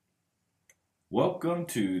Welcome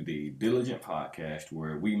to the Diligent Podcast,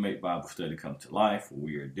 where we make Bible study come to life.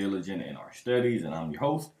 We are diligent in our studies, and I'm your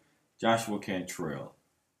host, Joshua Cantrell.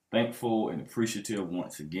 Thankful and appreciative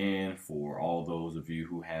once again for all those of you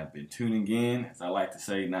who have been tuning in. As I like to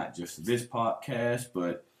say, not just to this podcast,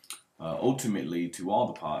 but ultimately to all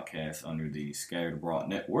the podcasts under the Scattered Abroad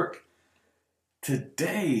Network.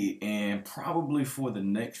 Today, and probably for the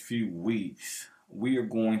next few weeks, we are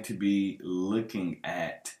going to be looking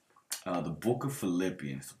at the book of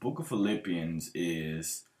Philippians. The book of Philippians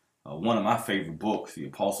is one of my favorite books. The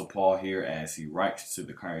Apostle Paul here, as he writes to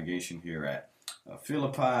the congregation here at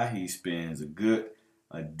Philippi, he spends a good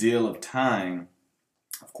deal of time,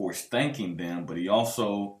 of course, thanking them, but he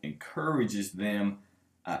also encourages them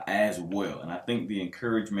as well. And I think the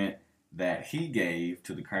encouragement that he gave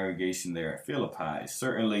to the congregation there at Philippi is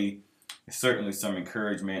certainly some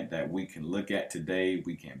encouragement that we can look at today,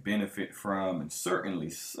 we can benefit from, and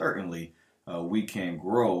certainly we can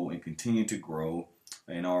grow and continue to grow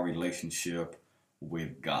in our relationship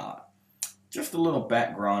with God. Just a little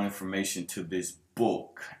background information to this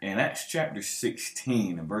book. In Acts chapter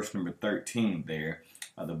 16 and verse number 13 there,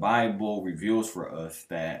 the Bible reveals for us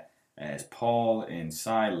that as Paul and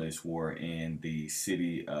Silas were in the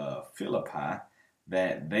city of Philippi,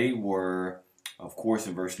 that they were, of course,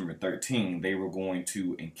 in verse number 13, they were going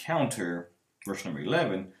to encounter, verse number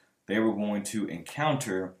 11, they were going to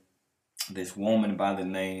encounter this woman by the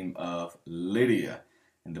name of Lydia.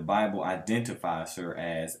 And the Bible identifies her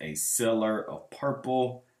as a seller of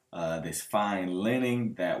purple, this fine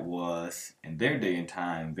linen that was, in their day and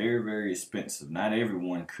time, very, very expensive. Not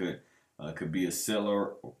everyone could be a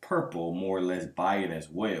seller of purple, more or less buy it as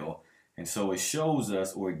well. And so it shows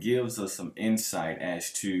us, or it gives us some insight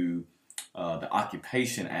as to the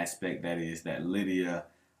occupation aspect that Lydia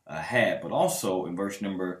had. But also in verse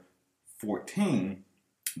number 14,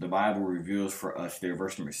 the Bible reveals for us there,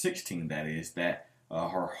 verse number 16, that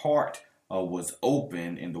her heart was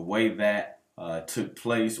open, and the way that took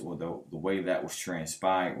place, or the way that was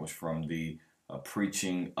transpired, was from the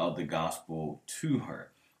preaching of the gospel to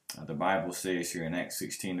her. The Bible says here in Acts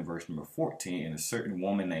 16 and verse number 14, and a certain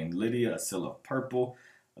woman named Lydia, a seller of purple,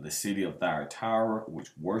 of the city of Thyatira,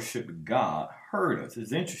 which worshipped God, heard us.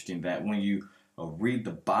 It's interesting that when you read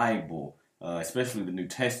the Bible, especially the New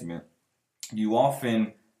Testament, you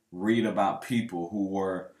often read about people who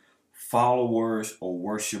were followers or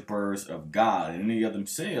worshipers of God. And in of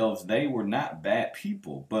themselves, they were not bad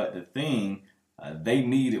people, but the thing they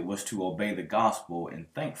needed was to obey the gospel, and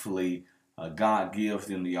thankfully, God gives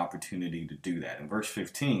them the opportunity to do that. In verse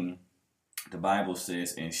 15, the Bible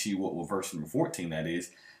says, and she, verse number 14, that is,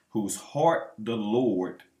 whose heart the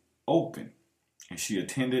Lord opened, and she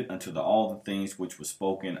attended unto all the things which were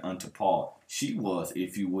spoken unto Paul. She was,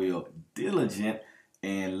 if you will, diligent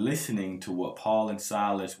in listening to what Paul and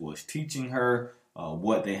Silas was teaching her,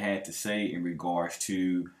 what they had to say in regards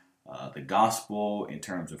to the gospel, in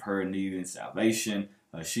terms of her needing salvation.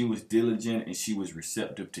 She was diligent and she was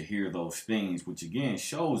receptive to hear those things, which again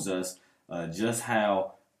shows us just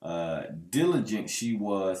how diligent she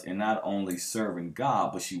was in not only serving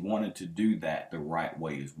God, but she wanted to do that the right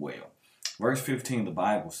way as well. Verse 15, the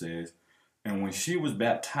Bible says, and when she was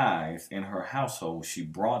baptized in her household, she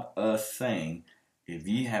brought us, saying, if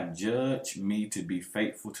ye have judged me to be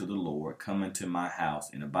faithful to the Lord, come into my house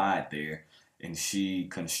and abide there. And she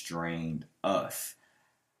constrained us.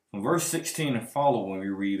 In verse 16 and following, we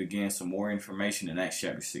read again some more information in Acts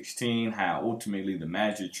chapter 16, how ultimately the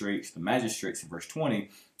magistrates in verse 20,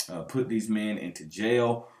 put these men into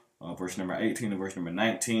jail. Verse number 18 and verse number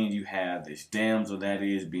 19, you have this damsel that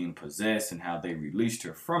is being possessed and how they released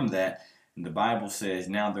her from that. And the Bible says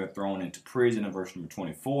now they're thrown into prison in verse number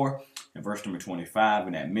 24. And verse number 25,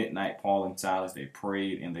 and at midnight, Paul and Silas, they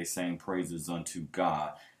prayed and they sang praises unto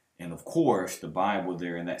God. And of course, the Bible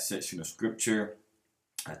there in that section of scripture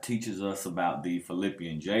teaches us about the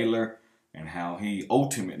Philippian jailer and how he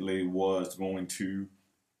ultimately was going to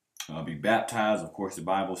be baptized. Of course, the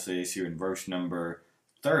Bible says here in verse number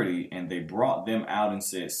 30, and they brought them out and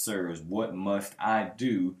said, sirs, what must I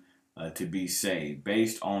do to be saved?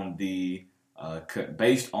 Based on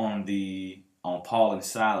Paul and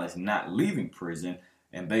Silas not leaving prison,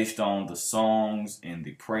 and based on the songs and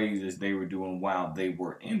the praises they were doing while they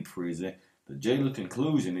were in prison, the jailer's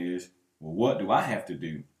conclusion is, well, what do I have to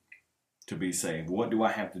do to be saved? What do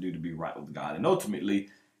I have to do to be right with God? And ultimately,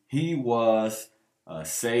 he was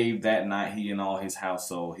saved that night, he and all his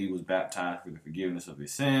household. He was baptized for the forgiveness of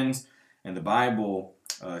his sins. And the Bible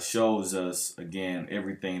shows us, again,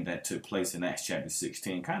 everything that took place in Acts chapter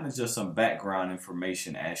 16. Kind of just some background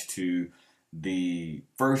information as to the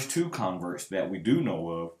first two converts that we do know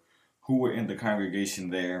of who were in the congregation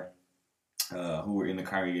there,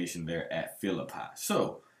 at Philippi.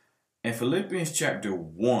 So, in Philippians chapter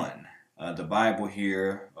 1, the Bible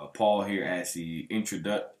here, Paul here, as he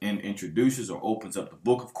introduces or opens up the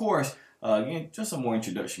book, of course, again, just some more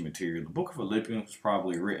introduction material. The book of Philippians was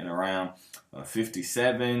probably written around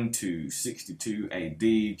 57 to 62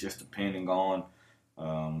 AD, just depending on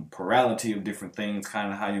plurality of different things,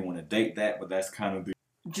 kind of how you want to date that, but that's kind of the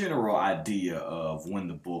general idea of when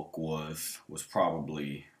the book was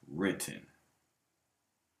probably written.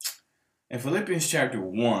 In Philippians chapter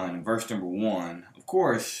 1, verse number 1, of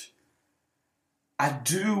course, I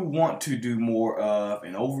do want to do more of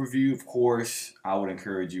an overview. Of course, I would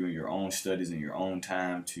encourage you in your own studies in your own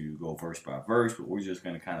time to go verse by verse, but we're just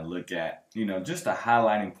going to kind of look at, just the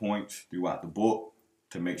highlighting points throughout the book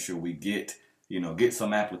to make sure we get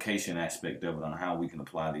some application aspect of it on how we can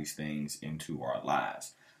apply these things into our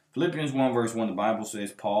lives. Philippians 1 verse 1, the Bible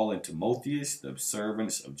says, Paul and Timotheus, the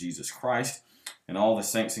servants of Jesus Christ, and all the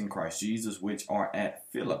saints in Christ Jesus, which are at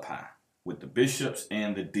Philippi, with the bishops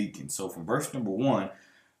and the deacons. So from verse number 1,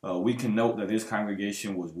 we can note that this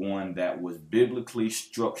congregation was one that was biblically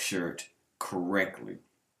structured correctly.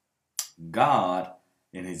 God,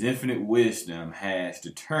 in his infinite wisdom, has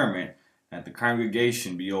determined that the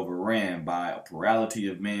congregation be overran by a plurality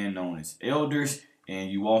of men known as elders,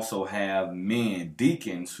 and you also have men,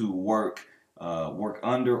 deacons, who work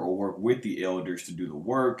under or work with the elders to do the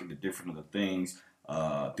work and the different other things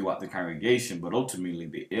throughout the congregation. But ultimately,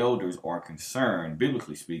 the elders are concerned,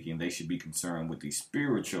 biblically speaking, they should be concerned with the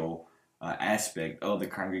spiritual aspect of the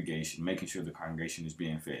congregation, making sure the congregation is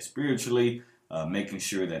being fed spiritually, making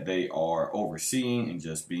sure that they are overseeing and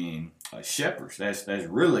just being shepherds. That's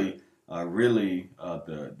really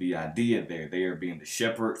the idea there. They are being the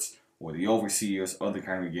shepherds or the overseers of the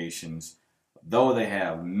congregations, though they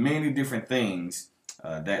have many different things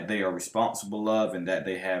that they are responsible of and that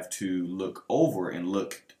they have to look over and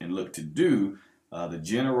look to do. The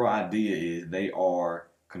general idea is they are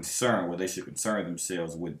concerned, or they should concern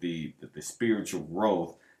themselves with the spiritual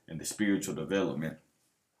growth and the spiritual development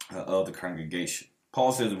of the congregation.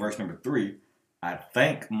 Paul says in verse number 3, I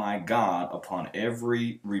thank my God upon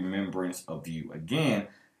every remembrance of you. Again,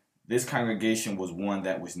 this congregation was one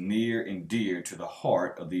that was near and dear to the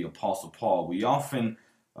heart of the Apostle Paul. We often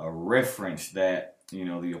reference that,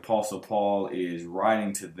 the Apostle Paul is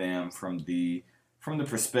writing to them from the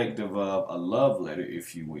perspective of a love letter,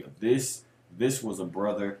 if you will. This was a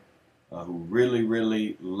brother who really,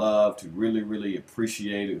 really loved, who really, really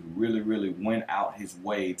appreciated, who really, really went out his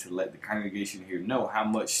way to let the congregation here know how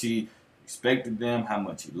much he respected them, how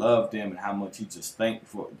much he loved them, and how much he just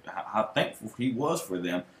how thankful he was for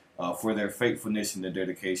them, for their faithfulness and their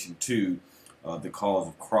dedication to the cause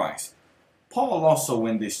of Christ. Paul also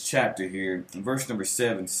in this chapter here, in verse number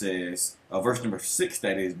 7 says, verse number 6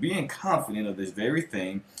 that is, being confident of this very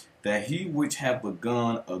thing, that he which hath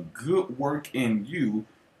begun a good work in you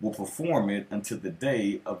will perform it until the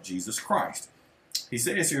day of Jesus Christ. He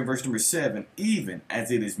says here in verse number 7, even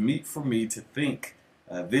as it is meet for me to think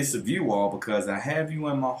this of you all, because I have you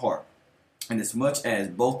in my heart, and as much as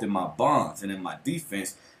both in my bonds and in my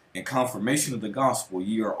defense and confirmation of the gospel,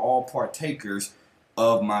 ye are all partakers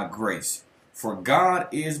of my grace. For God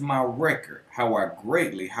is my record, how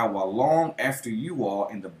I long after you all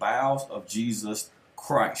in the bowels of Jesus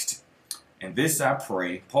Christ. And this I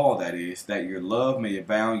pray, Paul that is, that your love may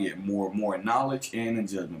abound yet more in knowledge and in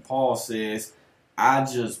judgment. Paul says, I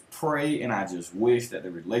just pray and I just wish that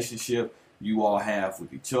the relationship you all have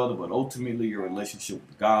with each other, but ultimately your relationship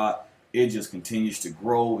with God, it just continues to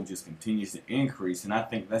grow, it just continues to increase. And I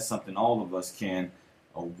think that's something all of us can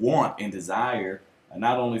want and desire,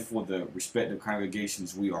 not only for the respective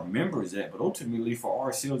congregations we are members at, but ultimately for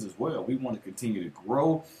ourselves as well. We want to continue to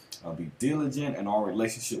grow, be diligent in our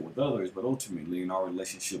relationship with others, but ultimately in our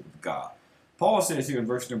relationship with God. Paul says here in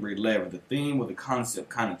verse number 11, the theme or the concept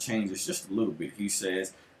kind of changes just a little bit. He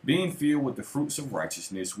says, being filled with the fruits of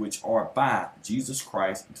righteousness, which are by Jesus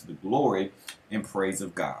Christ, into the glory and praise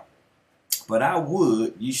of God. But I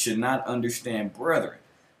would ye should not understand, brethren,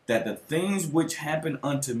 that the things which happen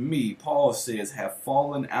unto me, Paul says, have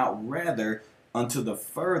fallen out rather unto the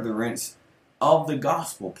furtherance of the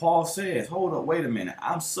gospel. Paul says, hold up, wait a minute,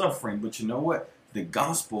 I'm suffering, but you know what? The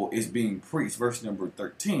gospel is being preached, verse number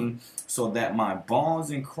 13, so that my bonds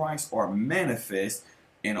in Christ are manifest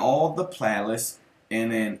in all the palace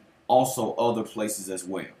and in also other places as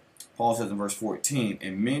well. Paul says in verse 14,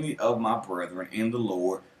 and many of my brethren in the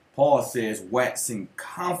Lord, Paul says, waxing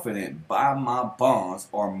confident by my bonds,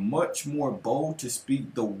 are much more bold to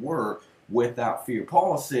speak the word without fear.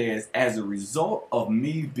 Paul says, as a result of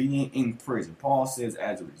me being in prison, Paul says,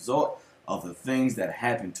 as a result of the things that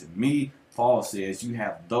happened to me, Paul says, you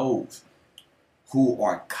have those who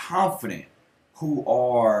are confident, who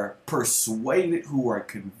are persuaded, who are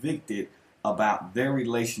convicted about their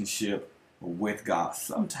relationship with God.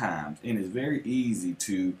 Sometimes it is very easy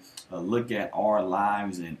to look at our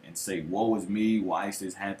lives and say, woe is me, why is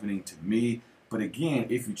this happening to me? But again,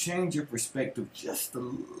 if you change your perspective just a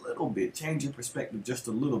little bit,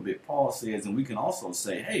 Paul says, and we can also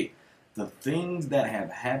say, hey, the things that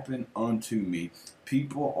have happened unto me,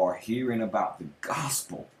 people are hearing about the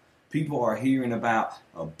gospel. People are hearing about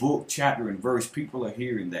a book, chapter, and verse. People are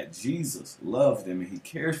hearing that Jesus loves them and he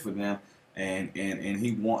cares for them and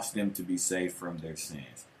he wants them to be saved from their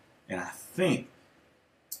sins. And I think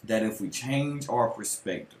that if we change our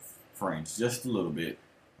perspective, friends, just a little bit,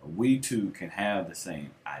 we too can have the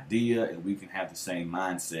same idea and we can have the same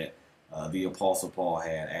mindset the Apostle Paul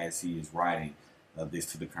had as he is writing this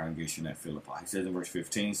to the congregation at Philippi. He says in verse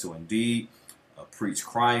 15, so indeed, preach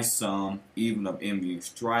Christ, some even of envy and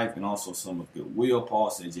strife, and also some of goodwill. Paul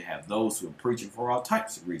says you have those who are preaching for all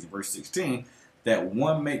types of reasons. Verse 16, that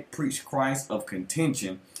one may preach Christ of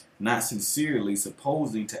contention, not sincerely,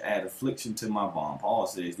 supposing to add affliction to my bond. Paul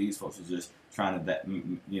says these folks are just trying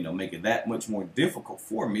to make it that much more difficult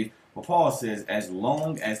for me. But Paul says as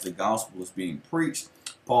long as the gospel is being preached,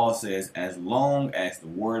 Paul says as long as the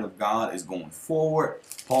word of God is going forward,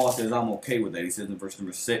 Paul says I'm okay with that. He says in verse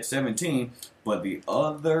number 17, but the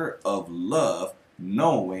other of love,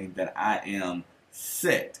 knowing that I am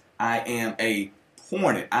set, I am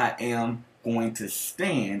appointed, I am going to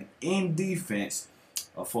stand in defense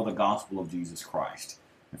for the gospel of Jesus Christ.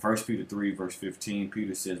 In 1 Peter 3, verse 15,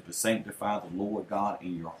 Peter says, but sanctify the Lord God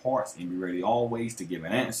in your hearts and be ready always to give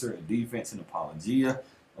an answer, a defense, and apologia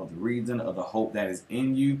of the reason of the hope that is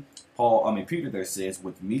in you. Peter there says,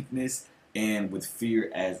 with meekness and with fear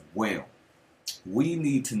as well. We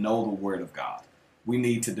need to know the word of God. We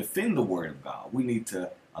need to defend the word of God. We need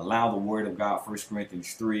to allow the word of God, 1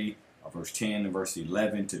 Corinthians 3, verse 10 and verse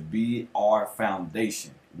 11, to be our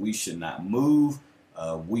foundation. We should not move.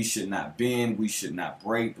 We should not bend. We should not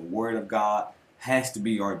break. The word of God has to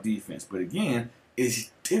be our defense. But again, it's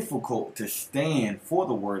difficult to stand for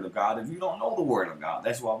the word of God if you don't know the word of God.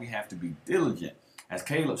 That's why we have to be diligent. As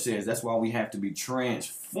Caleb says, that's why we have to be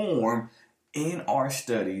transformed in our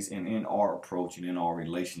studies and in our approach and in our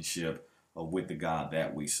relationship with the God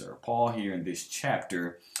that we serve. Paul here in this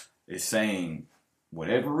chapter is saying,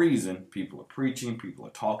 whatever reason, people are preaching, people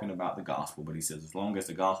are talking about the gospel. But he says, as long as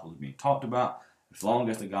the gospel is being talked about, as long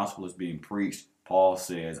as the gospel is being preached, Paul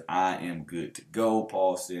says, I am good to go.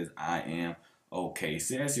 Paul says, I am okay. It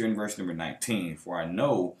says here in verse number 19, for I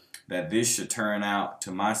know that this should turn out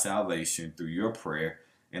to my salvation through your prayer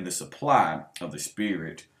and the supply of the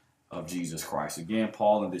Spirit of Jesus Christ. Again,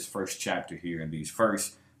 Paul in this first chapter here, in these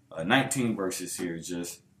first 19 verses here,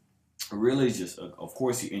 of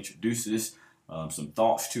course, he introduces some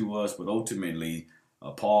thoughts to us, but ultimately,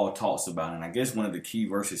 Paul talks about, and I guess one of the key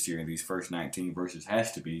verses here in these first 19 verses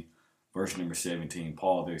has to be verse number 17.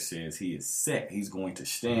 Paul there says he is set. He's going to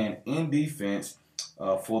stand in defense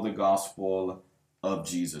for the gospel of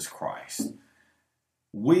Jesus Christ.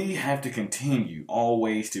 We have to continue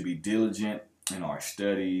always to be diligent in our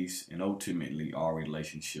studies and ultimately our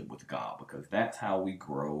relationship with God, because that's how we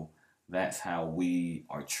grow. That's how we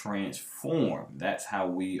are transformed. That's how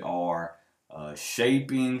we are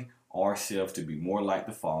shaping ourselves to be more like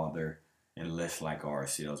the Father and less like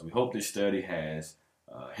ourselves. We hope this study has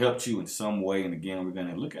helped you in some way. And again, we're going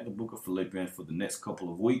to look at the book of Philippians for the next couple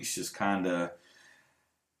of weeks, just kind of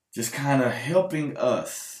helping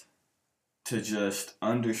us to just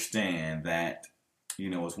understand that,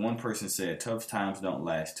 as one person said, tough times don't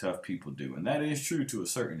last, tough people do. And that is true to a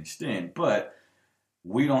certain extent, but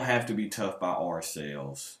we don't have to be tough by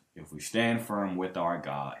ourselves. If we stand firm with our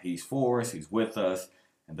God, He's for us, He's with us,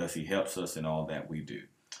 and thus He helps us in all that we do.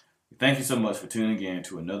 Thank you so much for tuning in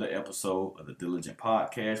to another episode of the Diligent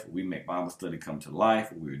Podcast, where we make Bible study come to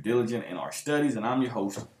life, where we're diligent in our studies, and I'm your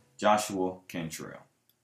host, Joshua Cantrell.